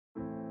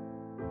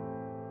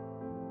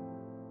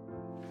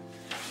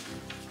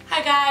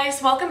Hi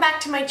guys, welcome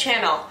back to my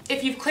channel.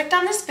 If you've clicked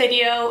on this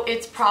video,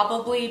 it's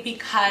probably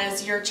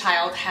because your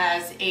child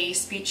has a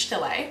speech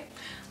delay,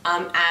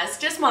 as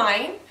does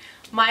mine.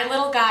 My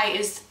little guy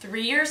is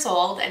 3 years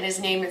old and his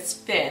name is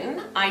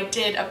Finn. I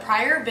did a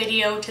prior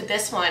video to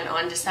this one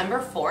on December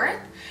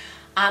 4th.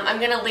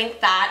 I'm gonna link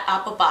that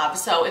up above,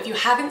 so if you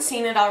haven't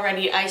seen it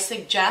already, I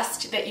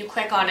suggest that you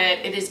click on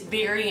it. It is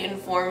very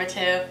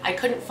informative. I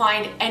couldn't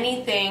find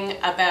anything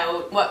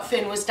about what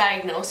Finn was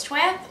diagnosed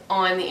with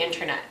on the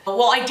internet.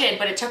 Well, I did,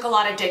 but it took a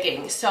lot of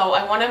digging, so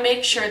I wanna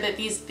make sure that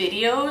these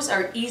videos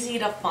are easy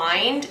to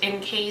find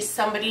in case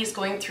somebody's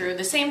going through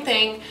the same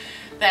thing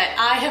that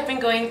I have been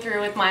going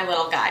through with my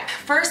little guy.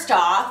 First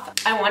off,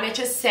 I wanted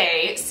to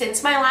say,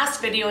 since my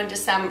last video in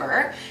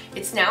December,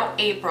 it's now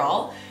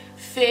April,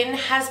 Finn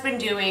has been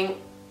doing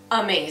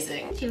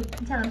amazing.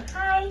 Tell him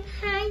hi.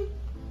 Hi.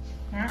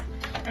 Yeah.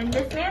 And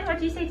this man, what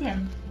do you say to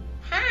him?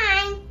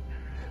 Hi.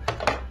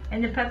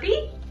 And the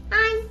puppy?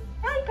 Hi.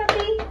 Hi,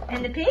 puppy.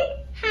 And the pig?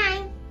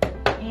 Hi.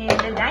 And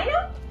the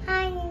dino?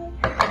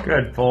 Hi.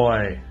 Good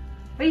boy.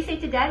 What do you say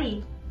to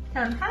daddy?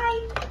 Tell him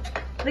hi.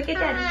 Look at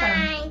daddy.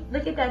 Tell him.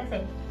 Look at dad.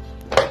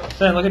 Say.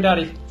 Then look at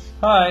daddy.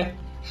 Hi.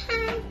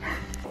 Hi.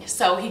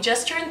 So he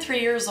just turned 3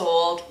 years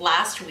old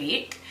last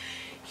week.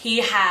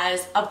 He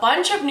has a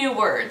bunch of new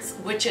words,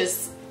 which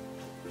is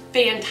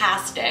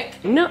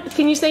fantastic. No,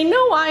 can you say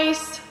no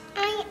ice?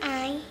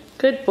 I.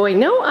 Good boy,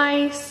 no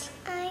ice.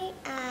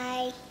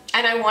 I.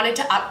 And I wanted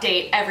to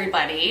update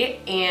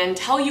everybody and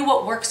tell you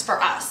what works for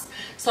us.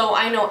 So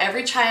I know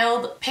every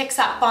child picks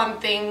up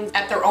on things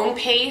at their own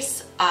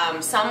pace.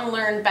 Some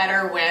learn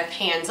better with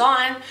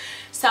hands-on,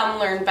 some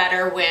learn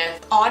better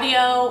with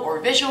audio or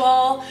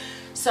visual.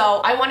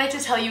 So I wanted to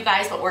tell you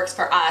guys what works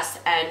for us,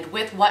 and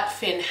with what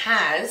Finn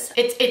has,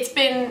 it's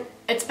been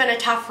a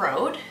tough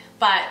road,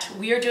 but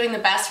we are doing the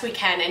best we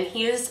can and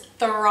he is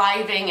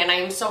thriving, and I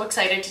am so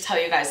excited to tell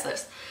you guys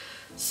this.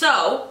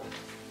 So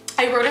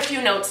I wrote a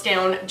few notes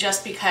down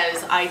just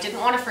because I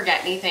didn't want to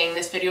forget anything.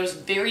 This video is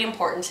very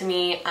important to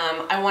me.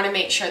 I want to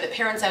make sure that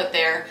parents out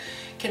there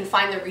can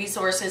find the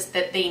resources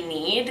that they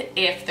need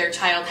if their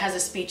child has a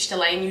speech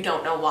delay and you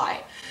don't know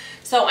why.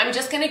 So I'm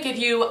just going to give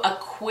you a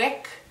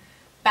quick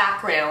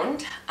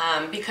background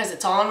because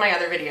it's all in my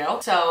other video.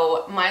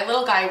 So my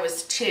little guy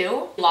was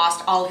 2,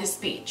 lost all his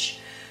speech.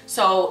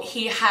 So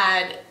he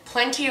had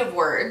plenty of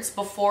words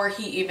before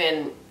he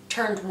even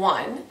turned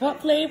 1.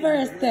 What flavor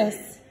is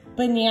this?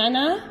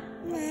 Banana?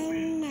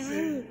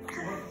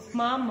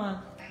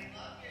 Mama.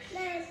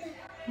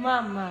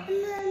 Mama.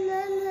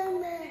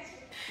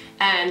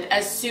 And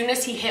as soon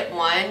as he hit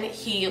 1,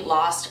 he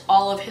lost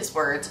all of his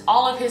words,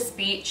 all of his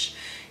speech.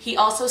 He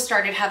also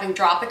started having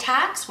drop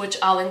attacks, which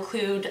I'll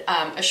include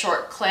a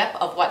short clip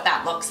of what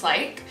that looks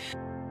like.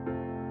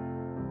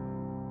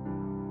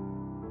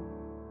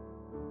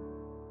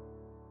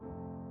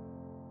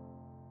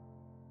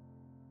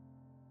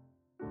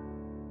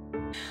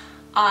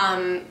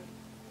 I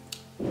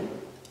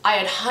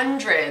had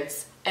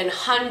hundreds and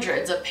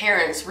hundreds of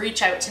parents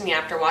reach out to me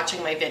after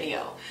watching my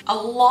video. A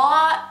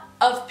lot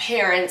of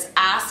parents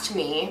asked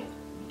me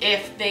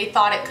if they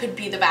thought it could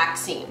be the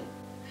vaccine.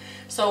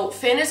 So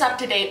Finn is up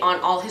to date on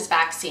all his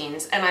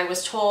vaccines, and I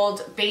was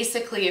told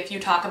basically if you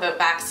talk about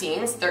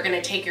vaccines, they're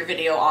gonna take your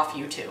video off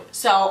YouTube.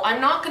 So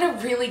I'm not gonna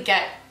really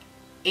get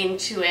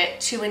into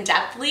it too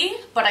in-depthly,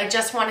 but I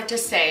just wanted to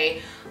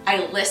say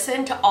I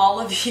listened to all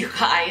of you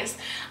guys.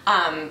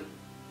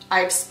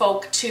 I've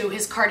spoke to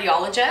his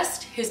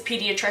cardiologist, his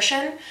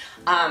pediatrician,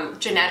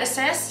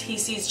 geneticist. He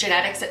sees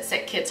genetics at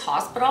Sick Kids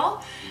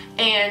Hospital,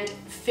 and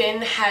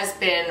Finn has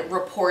been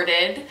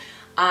reported.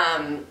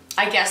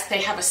 I guess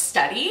they have a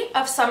study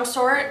of some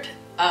sort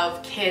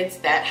of kids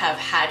that have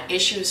had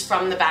issues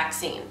from the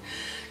vaccine.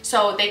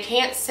 So they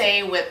can't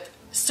say with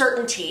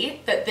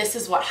certainty that this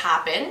is what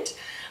happened,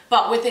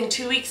 but within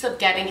 2 weeks of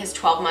getting his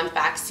 12-month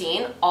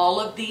vaccine, all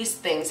of these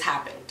things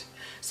happened.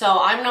 So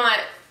I'm not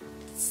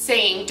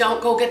saying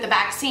don't go get the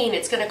vaccine,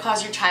 it's going to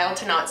cause your child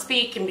to not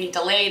speak and be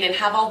delayed and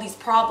have all these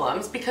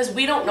problems, because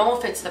we don't know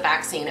if it's the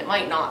vaccine. It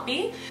might not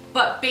be,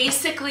 but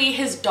basically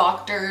his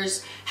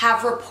doctors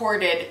have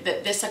reported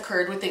that this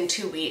occurred within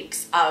 2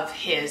 weeks of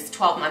his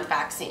 12-month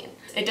vaccine.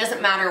 It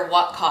doesn't matter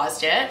what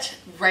caused it.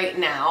 Right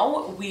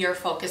now we are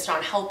focused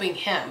on helping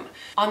him.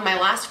 On my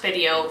last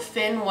video,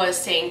 Finn was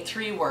saying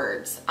 3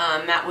 words.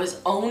 That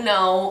was oh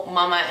no,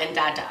 mama, and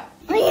dada.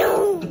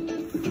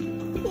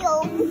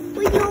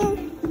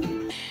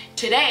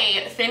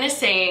 Today, Finn is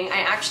saying,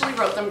 I actually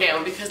wrote them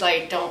down because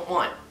I don't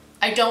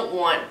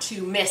want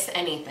to miss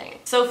anything.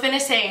 So Finn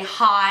is saying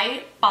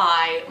hi,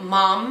 bye,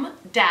 mom,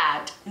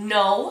 dad,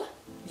 no,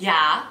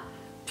 yeah,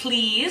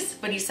 please,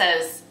 but he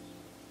says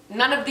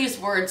none of these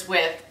words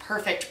with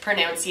perfect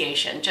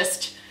pronunciation.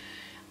 Just,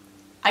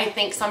 I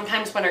think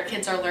sometimes when our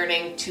kids are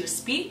learning to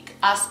speak,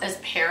 us as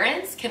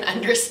parents can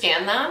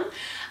understand them.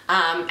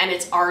 And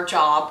it's our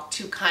job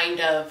to kind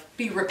of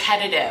be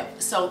repetitive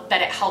so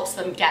that it helps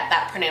them get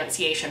that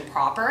pronunciation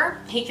proper.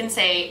 He can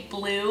say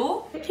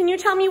blue. Can you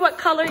tell me what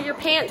color your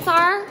pants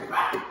are?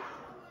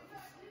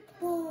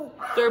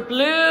 They're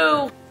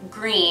blue.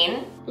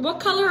 Green. What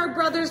color are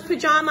brother's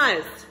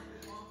pajamas?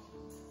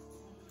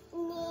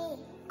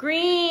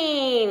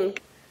 Green.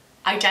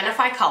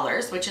 Identify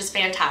colors, which is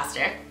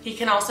fantastic. He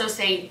can also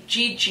say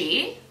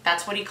Gigi,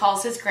 that's what he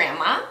calls his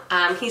grandma.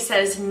 He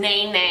says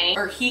Nay Nay,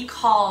 or he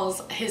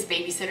calls his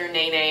babysitter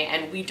Nay Nay,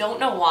 and we don't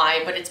know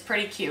why, but it's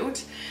pretty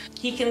cute.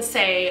 He can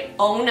say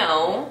oh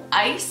no,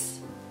 ice,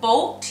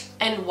 boat,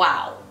 and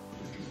wow.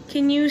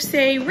 Can you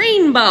say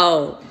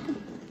rainbow?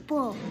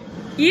 Boat.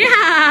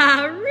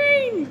 Yeah,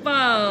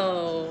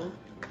 rainbow.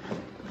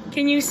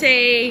 Can you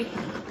say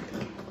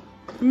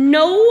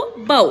no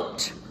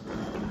boat?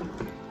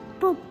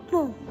 Boat.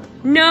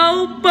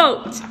 No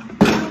boat.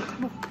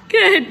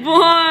 Good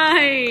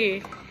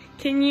boy.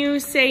 Can you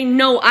say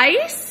no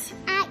ice?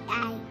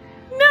 I.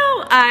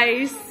 No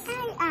ice.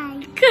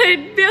 I.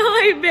 Good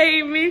boy,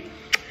 baby.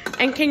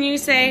 And can you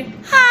say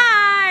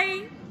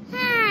hi?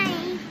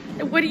 Hi.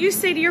 What do you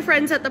say to your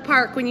friends at the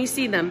park when you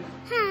see them?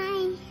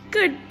 Hi.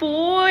 Good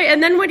boy.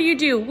 And then what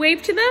do?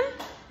 Wave to them?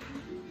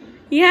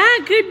 Yeah,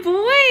 good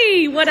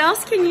boy. What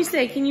else can you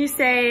say? Can you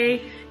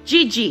say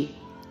Gigi?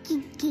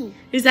 Gigi.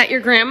 Is that your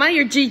grandma,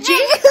 your Gigi?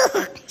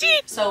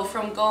 So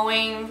from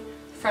going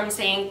from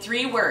saying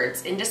 3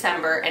 words in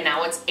December and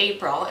now it's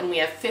April and we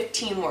have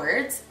 15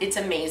 words, it's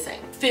amazing.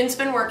 Finn's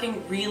been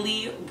working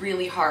really,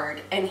 really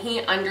hard and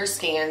he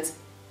understands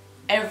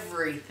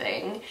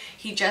everything.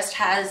 He just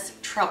has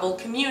trouble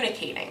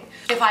communicating.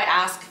 If I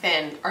ask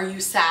Finn, are you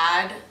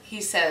sad?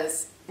 He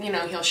says, you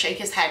know, he'll shake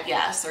his head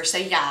yes or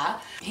say yeah.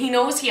 He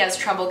knows he has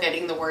trouble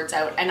getting the words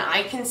out, and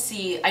I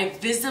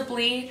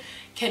visibly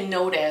can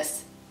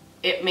notice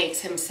it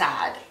makes him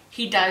sad.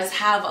 He does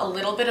have a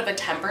little bit of a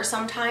temper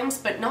sometimes,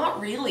 but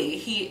not really.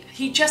 He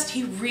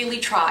really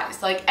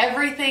tries. Like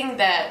everything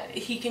that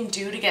he can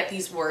do to get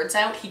these words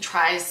out, he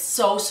tries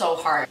so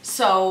hard.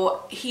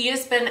 So he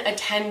has been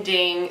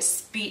attending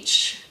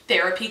speech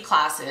therapy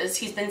classes.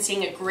 He's been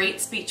seeing a great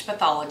speech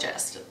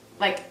pathologist,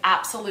 like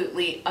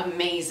absolutely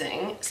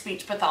amazing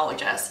speech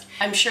pathologist.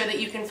 I'm sure that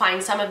you can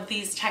find some of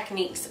these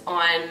techniques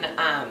on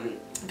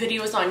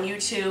videos on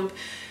YouTube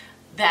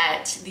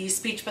that these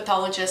speech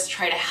pathologists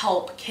try to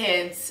help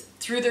kids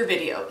through their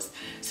videos.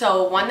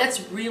 So one that's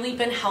really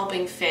been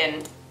helping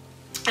Finn,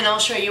 and I'll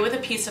show you with a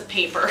piece of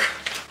paper.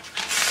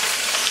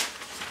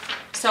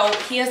 So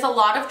he has a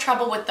lot of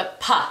trouble with the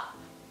pa,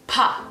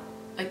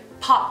 like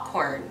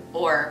popcorn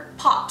or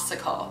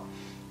popsicle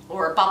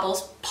or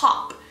bubbles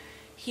pop.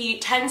 He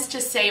tends to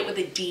say it with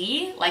a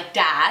D, like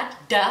dad,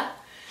 duh.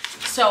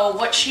 So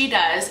what she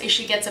does is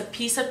she gets a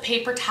piece of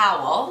paper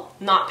towel,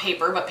 not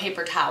paper, but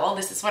paper towel.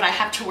 This is what I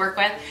have to work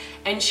with.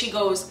 And she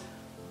goes,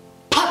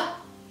 puh.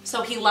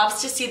 So he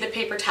loves to see the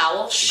paper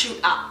towel shoot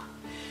up.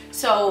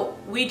 So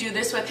we do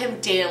this with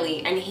him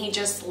daily and he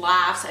just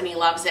laughs and he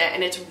loves it.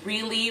 And it's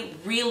really,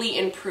 really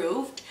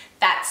improved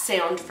that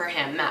sound for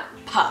him, that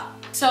puh.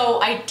 So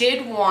I did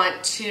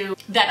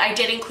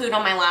include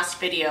on my last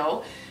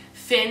video,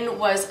 Finn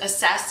was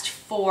assessed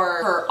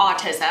for her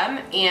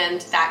autism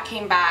and that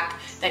came back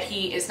that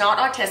he is not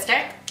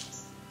autistic.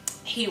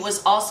 He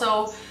was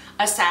also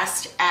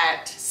assessed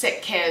at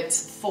Sick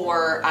Kids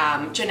for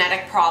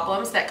genetic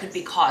problems that could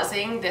be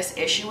causing this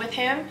issue with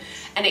him,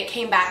 and it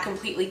came back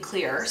completely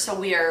clear, so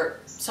we are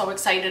so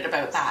excited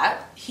about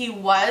that. He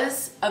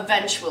was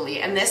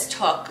eventually, and this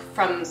took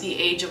from the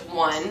age of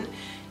 1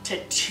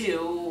 to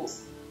 2,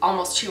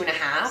 almost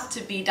 2.5,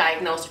 to be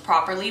diagnosed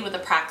properly with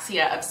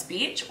apraxia of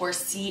speech, or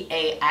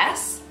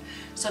C.A.S.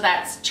 So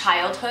that's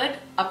childhood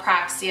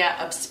apraxia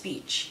of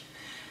speech.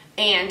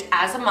 And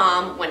as a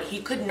mom, when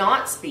he could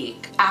not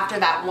speak after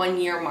that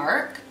 1-year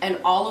mark and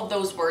all of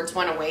those words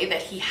went away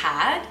that he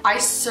had, I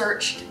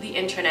searched the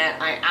internet,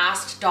 I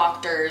asked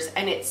doctors,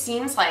 and it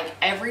seems like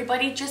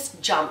everybody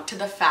just jumped to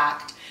the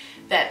fact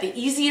that the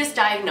easiest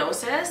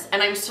diagnosis,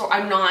 and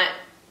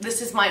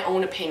this is my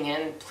own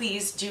opinion,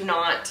 please do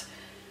not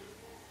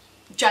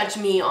judge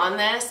me on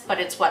this, but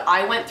it's what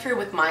I went through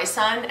with my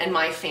son and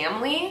my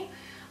family.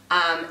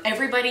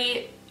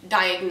 Everybody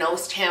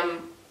diagnosed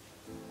him,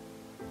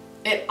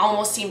 it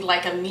almost seemed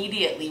like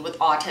immediately, with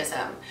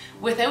autism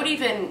without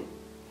even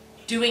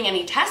doing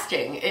any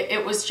testing.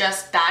 It was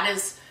just,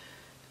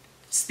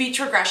 speech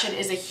regression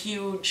is a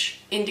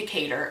huge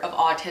indicator of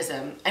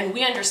autism, and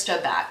we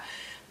understood that,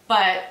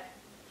 but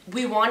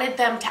we wanted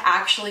them to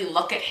actually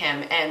look at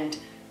him and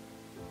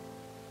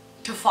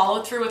to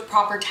follow through with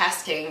proper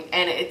testing,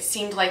 and it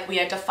seemed like we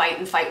had to fight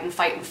and fight and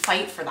fight and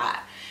fight for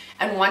that.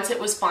 And once it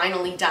was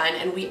finally done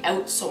and we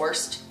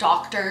outsourced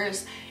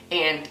doctors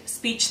and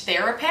speech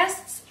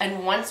therapists,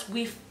 and once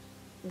we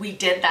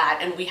did that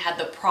and we had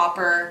the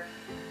proper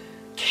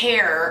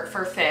care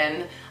for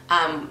Finn,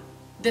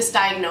 this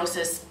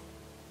diagnosis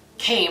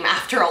came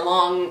after a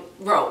long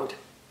road.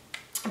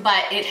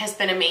 But it has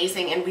been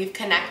amazing, and we've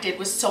connected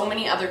with so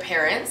many other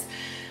parents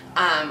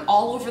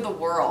all over the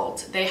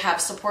world. They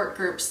have support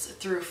groups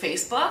through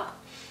Facebook,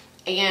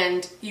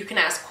 and you can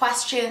ask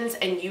questions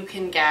and you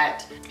can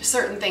get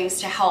certain things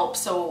to help.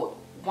 So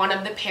one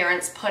of the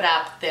parents put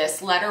up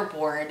this letter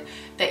board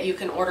that you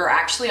can order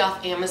actually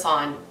off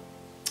Amazon,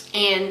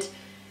 and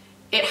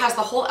it has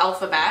the whole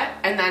alphabet,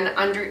 and then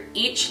under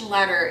each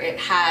letter it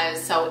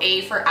has, so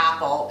A for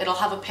apple, it'll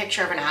have a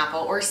picture of an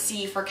apple, or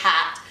C for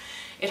cat,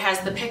 it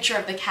has the picture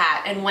of the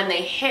cat. And when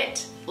they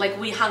hit, like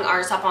we hung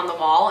ours up on the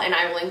wall, and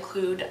I will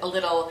include a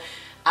little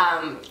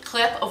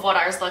clip of what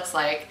ours looks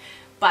like,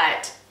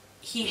 but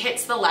he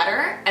hits the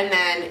letter and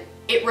then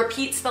it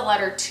repeats the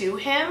letter to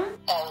him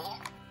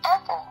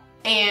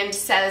and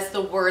says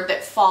the word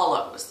that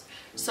follows.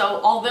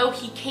 So although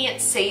he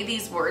can't say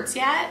these words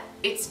yet,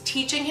 it's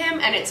teaching him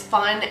and it's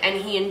fun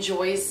and he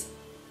enjoys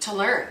to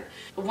learn.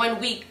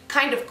 When we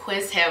kind of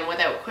quiz him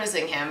without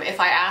quizzing him, if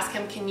I ask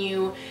him, can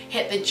you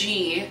hit the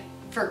G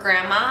for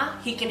grandma,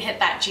 he can hit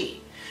that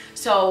G.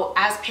 So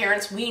as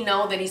parents, we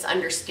know that he's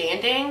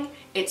understanding,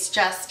 it's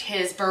just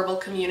his verbal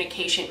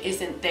communication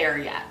isn't there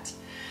yet.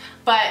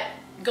 But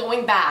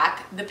going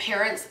back, the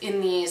parents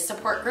in these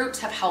support groups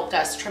have helped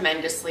us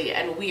tremendously,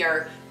 and we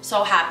are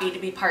so happy to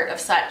be part of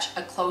such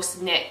a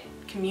close-knit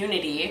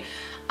community.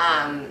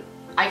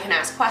 I can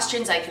ask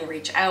questions, I can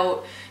reach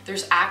out.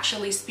 There's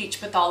actually speech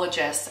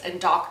pathologists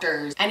and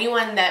doctors,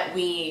 anyone that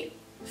we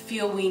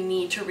feel we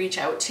need to reach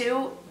out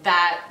to,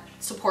 that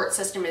support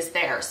system is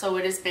there. So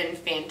it has been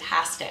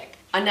fantastic.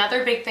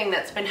 Another big thing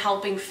that's been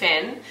helping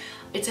Finn,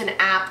 it's an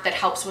app that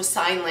helps with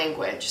sign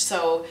language.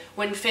 So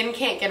when Finn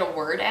can't get a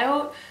word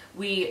out,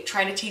 we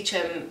try to teach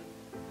him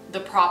the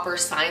proper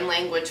sign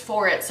language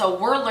for it. So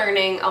we're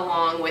learning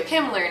along with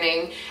him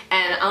learning,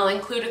 and I'll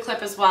include a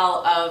clip as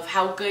well of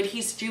how good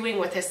he's doing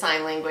with his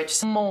sign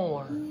language.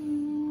 More.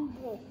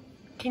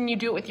 Can you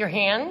do it with your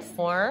hands?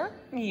 More?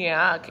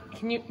 Yeah.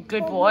 Can you?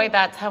 Good boy.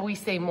 That's how we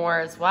say more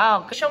as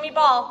well. Show me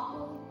ball.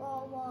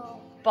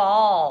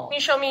 Ball. Can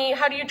you show me,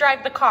 how do you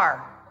drive the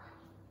car?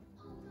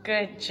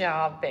 Good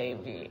job,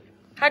 baby.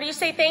 How do you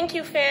say thank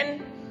you,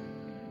 Finn?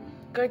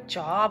 Good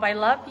job. I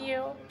love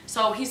you.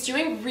 So he's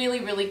doing really,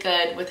 really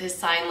good with his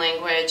sign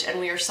language, and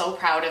we are so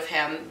proud of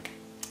him.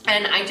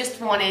 And I just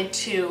wanted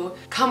to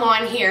come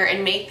on here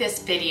and make this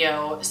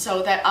video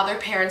so that other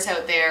parents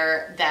out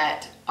there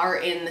that are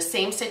in the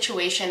same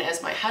situation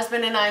as my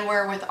husband and I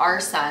were with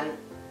our son,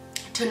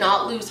 to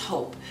not lose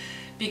hope.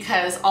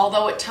 Because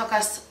although it took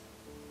us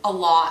a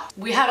lot,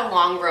 we had a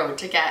long road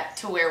to get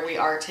to where we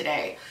are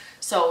today.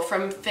 So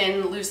from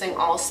Finn losing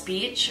all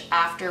speech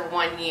after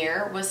 1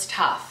 year was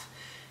tough.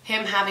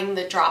 Him having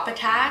the drop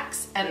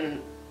attacks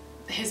and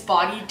his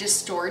body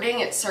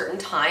distorting at certain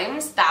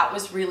times, that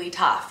was really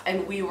tough.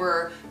 And we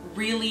were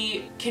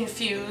really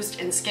confused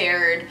and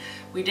scared.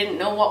 We didn't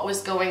know what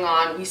was going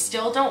on. We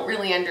still don't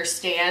really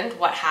understand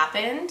what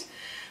happened,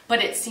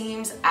 but it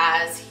seems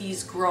as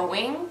he's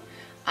growing,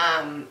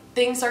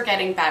 things are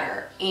getting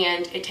better.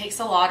 And it takes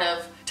a lot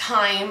of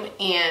time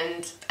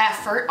and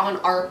effort on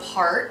our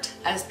part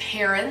as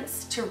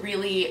parents to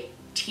really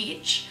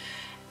teach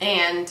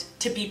and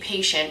to be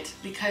patient,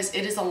 because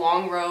it is a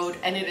long road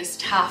and it is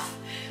tough,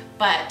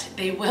 but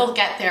they will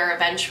get there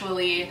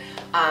eventually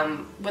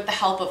with the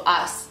help of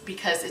us,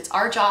 because it's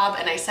our job,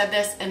 and I said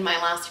this in my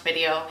last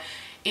video,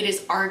 it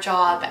is our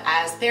job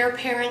as their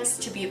parents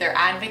to be their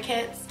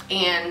advocates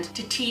and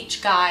to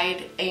teach,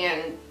 guide,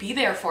 and be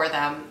there for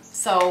them.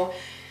 So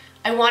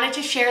I wanted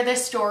to share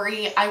this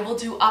story. I will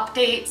do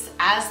updates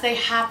as they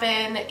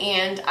happen,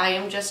 and I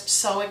am just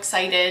so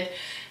excited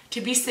to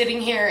be sitting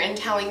here and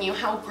telling you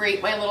how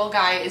great my little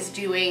guy is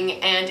doing.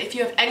 And if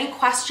you have any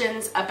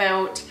questions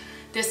about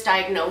this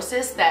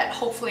diagnosis that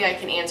hopefully I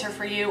can answer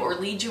for you or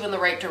lead you in the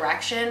right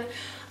direction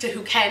to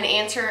who can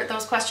answer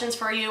those questions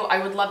for you,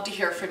 I would love to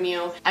hear from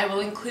you. I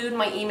will include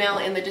my email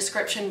in the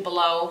description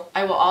below.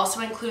 I will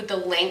also include the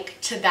link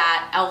to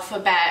that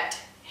alphabet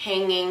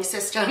hanging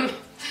system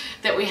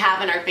that we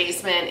have in our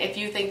basement if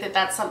you think that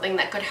that's something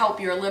that could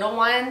help your little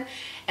one.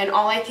 And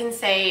all I can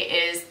say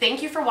is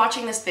thank you for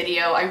watching this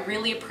video. I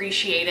really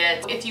appreciate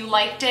it. If you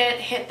liked it,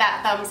 hit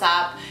that thumbs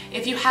up.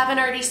 If you haven't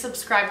already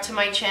subscribed to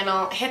my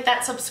channel, hit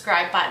that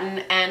subscribe button,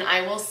 and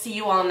I will see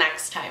you all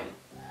next time.